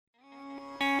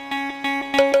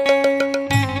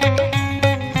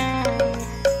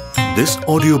This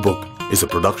audiobook is a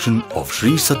production of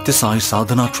Sri Sathya Sai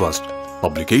Sadhana Trust,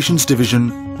 Publications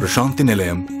Division, Prashanthi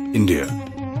Nilayam, India.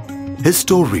 His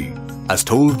story, as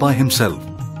told by himself,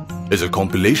 is a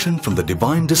compilation from the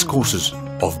divine discourses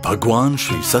of Bhagwan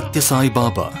Sri Sathya Sai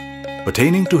Baba,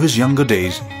 pertaining to his younger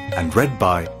days and read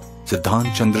by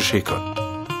Siddhant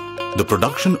Chandrasekhar. The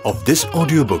production of this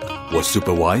audiobook was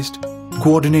supervised,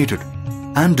 coordinated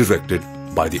and directed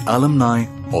by the alumni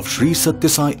of Sri Sathya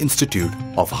Sai Institute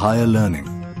of Higher Learning.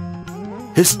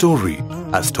 His story,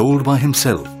 as told by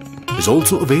himself, is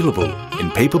also available in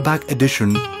paperback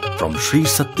edition from Sri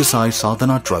Sathya Sai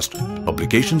Sadhana Trust,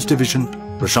 Publications Division,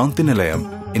 Prashanthi Nilayam,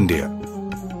 India.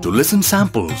 To listen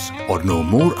samples or know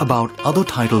more about other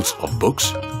titles of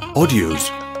books, audios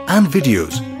and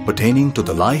videos pertaining to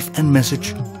the life and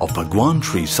message of Bhagwan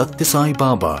Sri Sathya Sai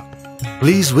Baba,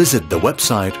 please visit the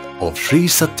website of Sri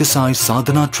Sathya Sai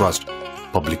Sadhana Trust,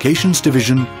 Publications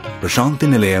Division, Prashanthi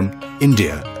Nilayam,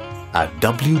 India at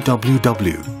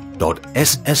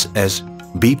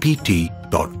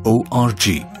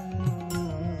www.sssbpt.org.